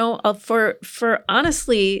that, for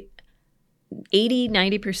honestly,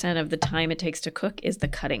 80-90% of the time it takes to cook is the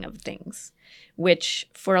cutting of things, which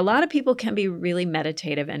for a lot of people can be really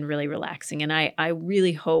meditative and really relaxing. And I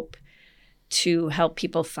really hope to help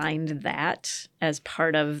people find that as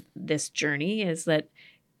part of this journey is that,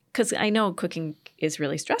 because I know cooking is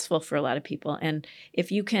really stressful for a lot of people. And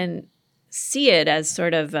if you can see it as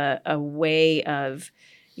sort of a way of,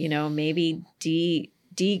 maybe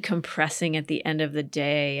decompressing at the end of the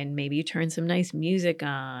day, and maybe you turn some nice music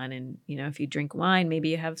on, and, if you drink wine, maybe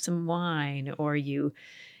you have some wine, or you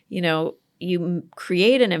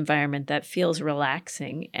create an environment that feels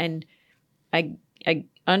relaxing. And I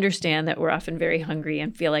understand that we're often very hungry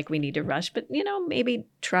and feel like we need to rush, but, maybe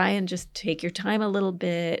try and just take your time a little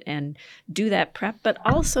bit and do that prep, but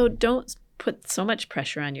also don't put so much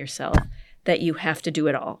pressure on yourself that you have to do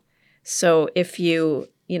it all. So if you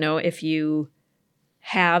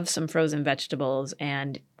have some frozen vegetables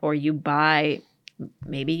or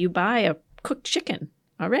maybe you buy a cooked chicken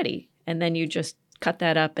already, and then you just cut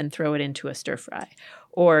that up and throw it into a stir fry,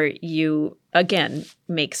 or you, again,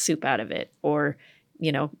 make soup out of it, or,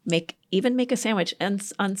 make a sandwich. And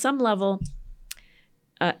on some level,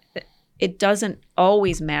 it doesn't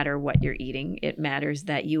always matter what you're eating. It matters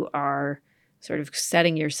that you are sort of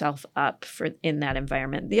setting yourself up in that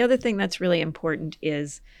environment. The other thing that's really important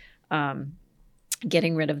is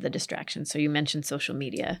getting rid of the distractions. So you mentioned social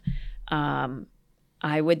media.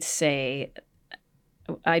 I would say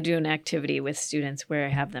I do an activity with students where I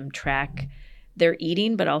have them track their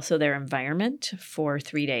eating, but also their environment for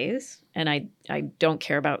 3 days. And I don't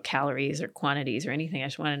care about calories or quantities or anything. I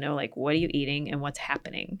just want to know, what are you eating and what's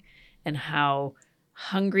happening, and how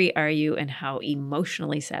hungry are you and how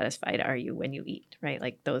emotionally satisfied are you when you eat, right?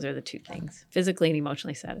 Those are the two things, physically and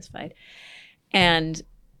emotionally satisfied. And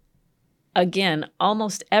again,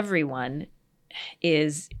 almost everyone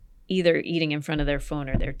is either eating in front of their phone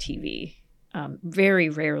or their TV. Very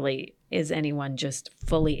rarely is anyone just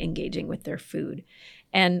fully engaging with their food.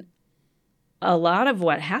 And a lot of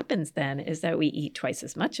what happens then is that we eat twice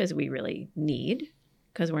as much as we really need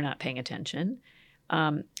because we're not paying attention.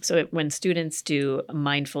 So when students do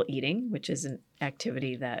mindful eating, which is an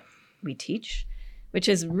activity that we teach, which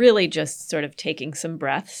is really just sort of taking some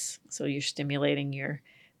breaths. So you're stimulating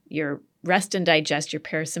your rest and digest, your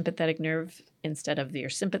parasympathetic nerve, instead of your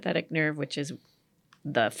sympathetic nerve, which is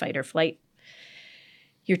the fight or flight.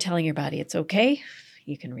 You're telling your body it's okay.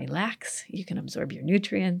 You can relax. You can absorb your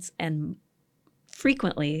nutrients. And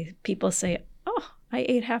frequently people say, oh, I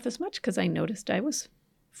ate half as much because I noticed I was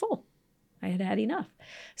full. I had had enough.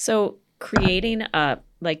 So creating an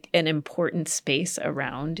important space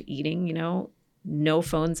around eating, no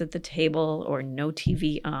phones at the table or no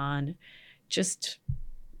TV on, just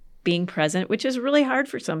being present, which is really hard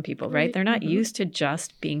for some people, right? They're not used to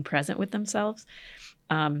just being present with themselves.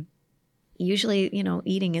 Usually,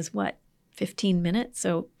 eating is 15 minutes.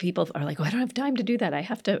 So people are like, oh, I don't have time to do that. I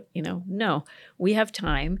have to, no, we have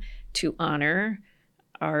time to honor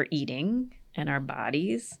our eating and our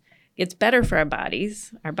bodies. It's better for our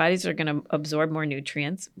bodies. Our bodies are going to absorb more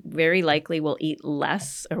nutrients. Very likely we'll eat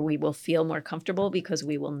less, or we will feel more comfortable because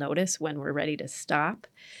we will notice when we're ready to stop.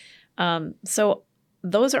 So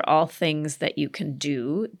those are all things that you can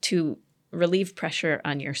do to relieve pressure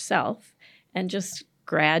on yourself and just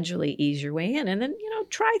gradually ease your way in. And then,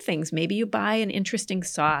 try things. Maybe you buy an interesting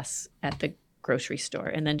sauce at the grocery store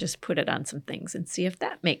and then just put it on some things and see if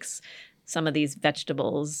that makes some of these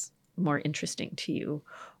vegetables more interesting to you.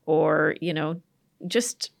 Or,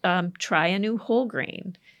 just try a new whole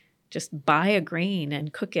grain. Just buy a grain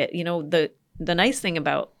and cook it. The nice thing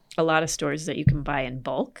about a lot of stores is that you can buy in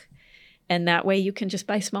bulk. And that way you can just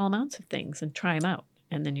buy small amounts of things and try them out.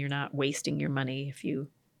 And then you're not wasting your money if you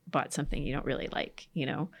bought something you don't really like,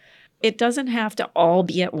 It doesn't have to all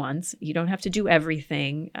be at once. You don't have to do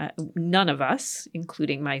everything. None of us,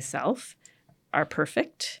 including myself, are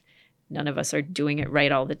perfect. None of us are doing it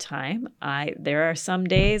right all the time. There are some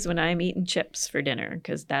days when I'm eating chips for dinner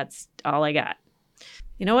because that's all I got.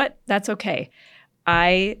 You know what? That's okay.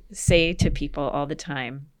 I say to people all the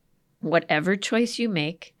time, whatever choice you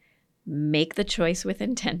make the choice with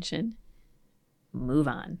intention, move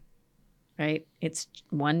on, right? It's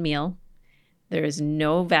one meal. There is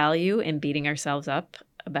no value in beating ourselves up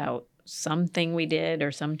about something we did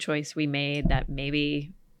or some choice we made that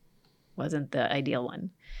maybe wasn't the ideal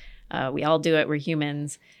one. We all do it. We're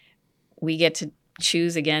humans. We get to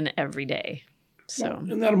choose again every day. So, well,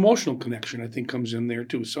 and that emotional connection, I think, comes in there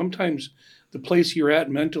too. Sometimes the place you're at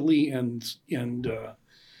mentally and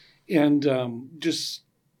just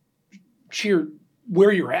sheer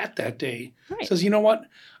where you're at that day says, you know what?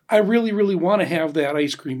 I really, really want to have that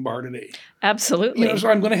ice cream bar today. Absolutely. So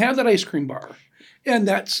I'm going to have that ice cream bar. And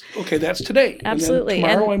that's okay. That's today. Absolutely. And then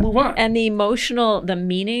tomorrow I move on. And the emotional, the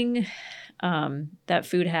meaning that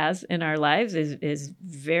food has in our lives is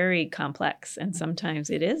very complex, and sometimes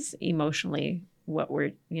it is emotionally what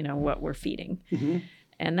we're feeding,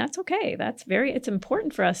 and that's okay. It's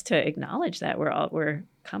important for us to acknowledge that we're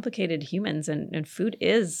complicated humans, and food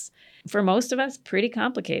is, for most of us, pretty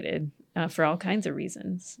complicated for all kinds of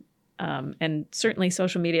reasons, and certainly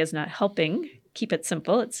social media is not helping keep it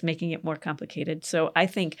simple. It's making it more complicated. So I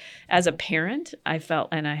think as a parent, I felt,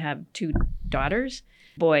 and I have 2 daughters,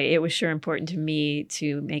 boy, it was sure important to me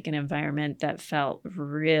to make an environment that felt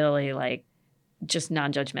really like just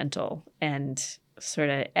non-judgmental and sort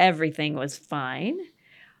of everything was fine.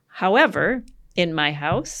 However, in my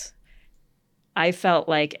house, I felt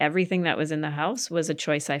like everything that was in the house was a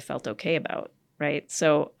choice I felt okay about, right?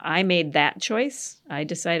 So I made that choice. I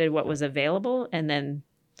decided what was available, and then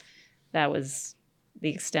that was the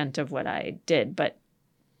extent of what I did. But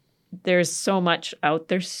there's so much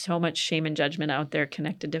shame and judgment out there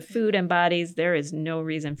connected to food and bodies. There is no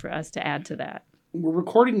reason for us to add to that. We're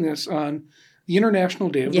recording this on the International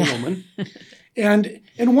Day of the Woman. And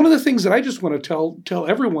one of the things that I just want to tell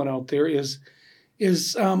everyone out there is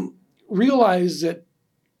realize that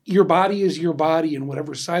your body is your body, and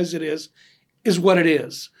whatever size it is what it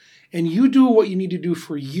is. And you do what you need to do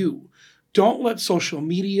for you. Don't let social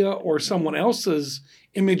media or someone else's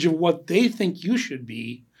image of what they think you should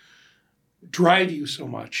be drive you so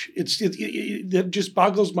much. That just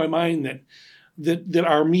boggles my mind that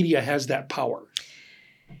our media has that power.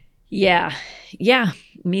 Yeah.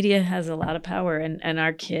 Media has a lot of power, and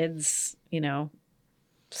our kids,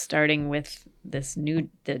 starting with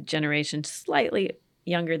the generation slightly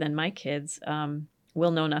younger than my kids,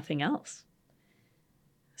 will know nothing else.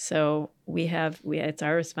 So it's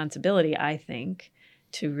our responsibility, I think,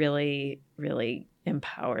 to really, really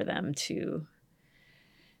empower them to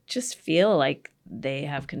just feel like they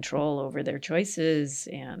have control over their choices.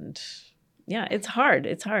 And yeah, it's hard.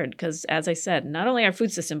 It's hard because, as I said, not only our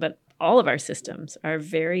food system, but all of our systems are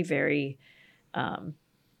very, very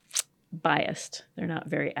biased. They're not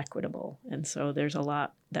very equitable. And so there's a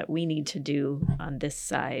lot that we need to do on this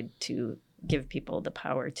side to give people the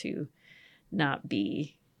power to not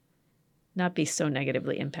be so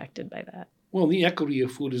negatively impacted by that. Well, the equity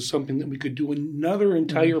of food is something that we could do another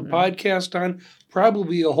entire podcast on,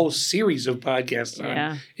 probably a whole series of podcasts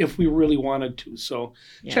on, if we really wanted to. So,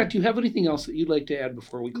 Chet, do you have anything else that you'd like to add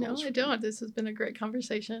before we close? No, I don't. This has been a great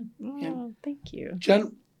conversation. Oh, thank you.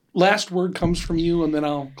 Jen, last word comes from you, and then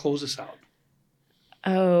I'll close us out.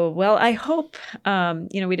 Oh, well, I hope,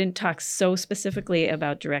 we didn't talk so specifically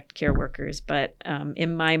about direct care workers, but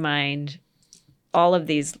in my mind, all of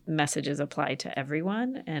these messages apply to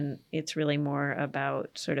everyone, and it's really more about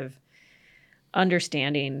sort of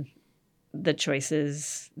understanding the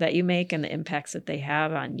choices that you make and the impacts that they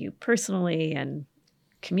have on you personally and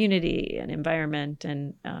community and environment,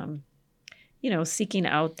 and seeking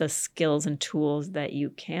out the skills and tools that you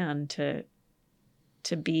can to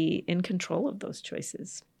be in control of those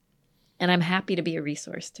choices. And I'm happy to be a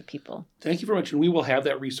resource to people. Thank you very much. And we will have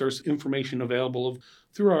that resource information available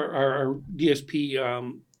through our DSP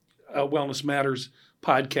Wellness Matters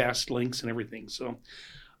podcast links and everything. So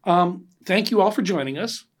thank you all for joining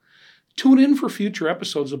us. Tune in for future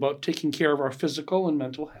episodes about taking care of our physical and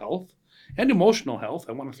mental health and emotional health.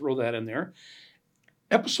 I want to throw that in there.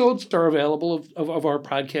 Episodes are available of our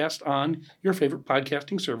podcast on your favorite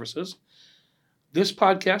podcasting services. This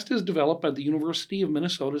podcast is developed by the University of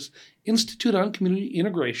Minnesota's Institute on Community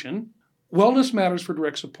Integration. Wellness Matters for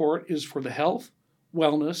Direct Support is for the health,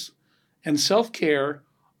 wellness, and self-care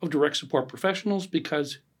of direct support professionals,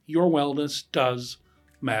 because your wellness does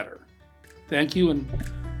matter. Thank you, and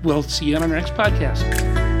we'll see you on our next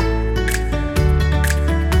podcast.